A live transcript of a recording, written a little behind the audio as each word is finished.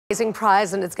Amazing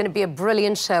prize, and it's going to be a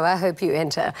brilliant show. I hope you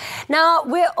enter. Now,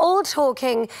 we're all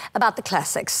talking about the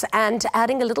classics and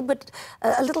adding a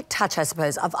little touch, I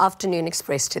suppose, of afternoon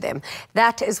express to them.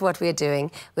 That is what we're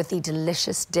doing with the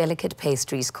delicious, delicate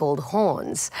pastries called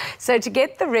horns. So to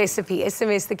get the recipe,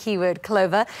 SMS the keyword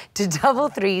Clover to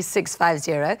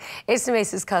 33650.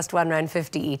 SMSs cost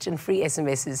R1.50 each, and free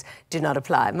SMSs do not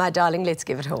apply. My darling, let's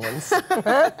give it horns.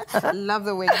 I love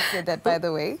the way you said that, by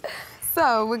the way.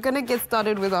 So we're going to get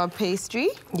started with our pastry.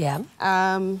 Yeah.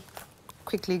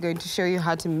 Quickly going to show you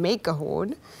how to make a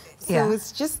horn. So yeah.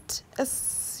 it's just,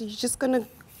 you're just going to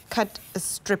cut a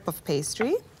strip of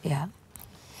pastry. Yeah.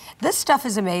 This stuff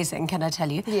is amazing, can I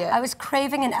tell you? Yeah. I was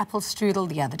craving an apple strudel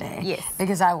the other day. Yes.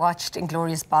 Because I watched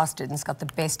Inglourious Bastard and it's got the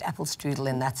best apple strudel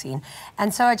in that scene.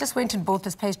 And so I just went and bought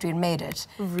this pastry and made it.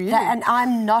 Really? And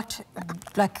I'm not,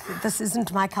 like, this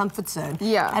isn't my comfort zone.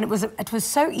 Yeah. And it was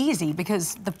so easy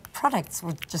because the products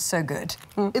were just so good.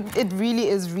 It really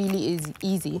is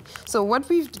easy. So what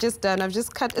we've just done, I've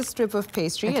just cut a strip of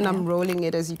pastry, okay, and I'm rolling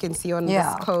it, as you can see, on this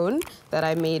cone that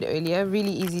I made earlier.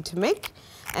 Really easy to make.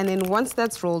 And then once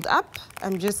that's rolled up,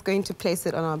 I'm just going to place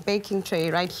it on our baking tray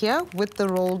right here with the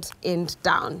rolled end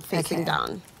down, facing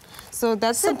down. So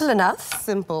that's simple enough.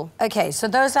 Simple. Okay, so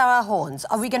those are our horns.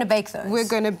 Are we going to bake those? We're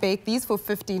going to bake these for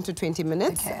 15 to 20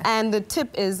 minutes. Okay. And the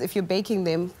tip is, if you're baking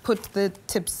them, put the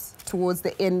tips towards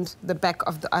the end, the back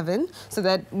of the oven, so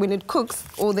that when it cooks,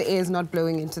 all the air is not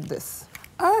blowing into this.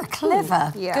 Oh,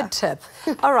 clever. Yeah. Good tip.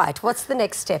 All right, what's the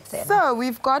next step then? So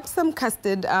we've got some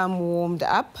custard warmed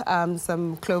up,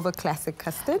 some Clover classic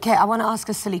custard. Okay, I want to ask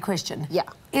a silly question. Yeah.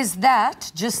 Is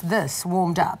that just this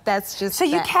warmed up? That's just So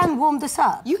you can warm this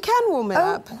up? You can warm it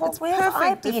up. Well, it's where have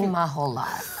I perfect been my whole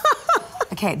life?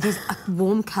 Okay, there's a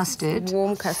warm custard.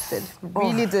 Warm custard.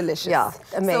 Really delicious. Yeah,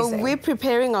 amazing. So we're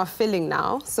preparing our filling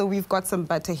now. So we've got some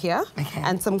butter here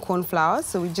and some corn flour.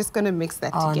 So we're just going to mix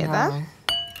that together. No.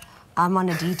 I'm on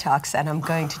a detox and I'm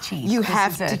going to cheat. You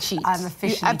have to cheat. I'm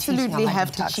officially You absolutely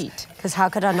have to cheat. Because how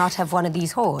could I not have one of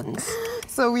these horns?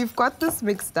 So we've got this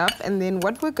mixed up, and then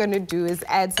what we're going to do is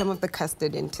add some of the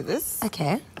custard into this.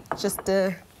 Okay. Just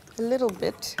a little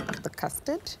bit of the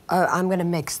custard. Oh, I'm going to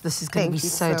mix. This is going to be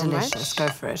so delicious. Much.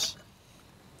 Go for it.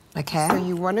 Okay. So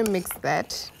you want to mix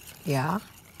that. Yeah.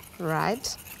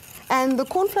 Right. And the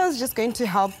corn flour is just going to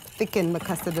help thicken the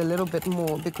custard a little bit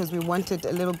more, because we want it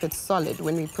a little bit solid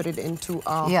when we put it into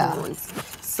our horns.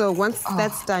 So once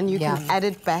that's done, you can add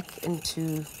it back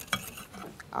into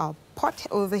our pot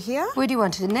over here. Where do you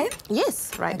want it, in there?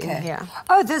 Yes, right in here.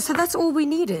 Oh, so that's all we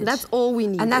needed? That's all we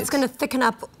needed. And that's going to thicken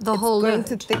up the whole load? It's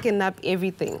going to thicken up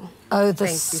everything. Oh, the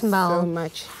smell. Thank you so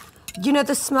much. You know,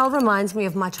 the smell reminds me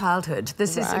of my childhood.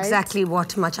 This is exactly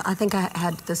what I think I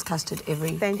had this custard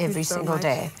every single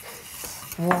day.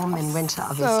 Warm in winter,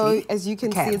 obviously. So, as you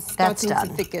can see, it's starting to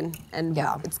thicken, and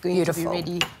it's going to be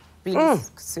ready really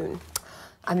soon.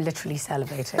 I'm literally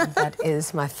salivating. That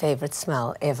is my favorite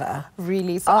smell ever.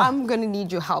 Really? So I'm going to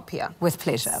need your help here. With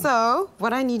pleasure. So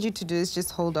what I need you to do is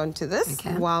just hold on to this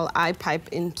while I pipe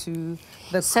into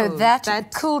the So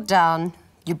that cooled down,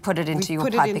 you put it into your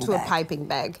piping bag. Put it into a piping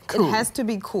bag. Cool. It has to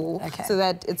be cool so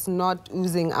that it's not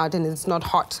oozing out and it's not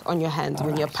hot on your hands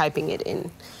when you're piping it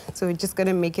in. So we're just going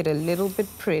to make it a little bit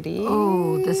pretty.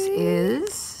 Oh, this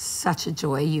is such a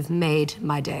joy. You've made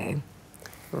my day.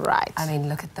 Right. I mean,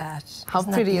 look at that. How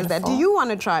pretty is that? Do you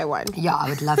want to try one? Yeah, I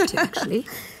would love to, actually.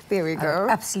 There we go. I would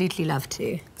absolutely love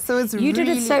to. So it's You did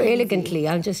it so elegantly.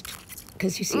 I'm just...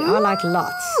 Because you see, I like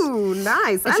lots. Ooh,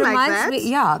 nice. It reminds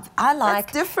me, yeah, I like...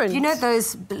 That's different. You know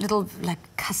those little, like,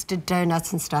 custard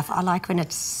donuts and stuff? I like when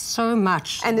it's so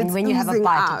much. And when you have a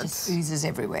bite, out. it just oozes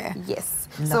everywhere. Yes.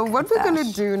 So what we're going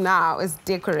to do now is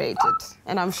decorate it.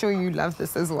 And I'm sure you love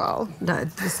this as well. No,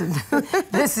 this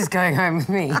is going home with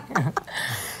me.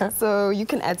 So you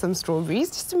can add some strawberries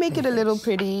just to make it a little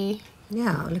pretty.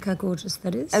 Yeah, look how gorgeous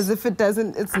that is. As if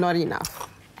it's not enough.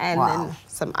 And then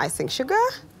some icing sugar.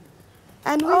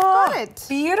 And we've got it.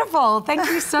 Beautiful. Thank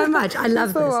you so much. I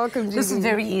love this. You're welcome, Gigi. This is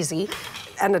very easy.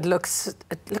 And it looks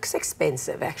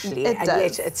expensive, actually. It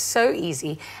does. Yet it's so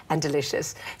easy and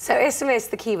delicious. So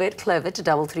SMS the keyword Clover to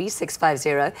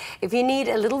 33650. If you need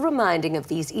a little reminding of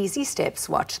these easy steps,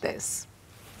 watch this.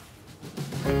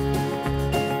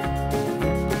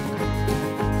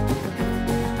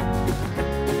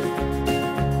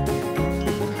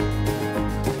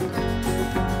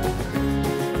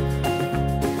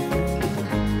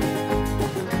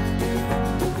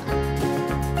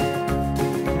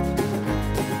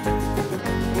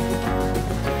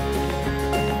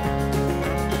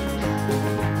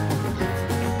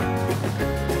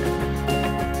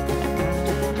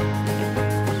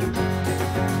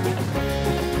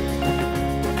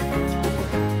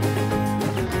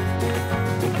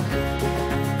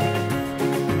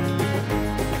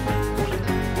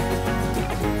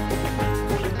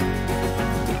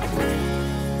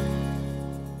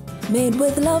 Made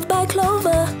with love by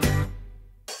Clover.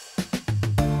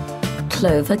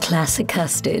 Clover Classic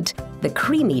Custard, the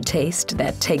creamy taste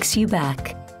that takes you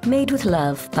back. Made with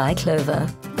love by Clover.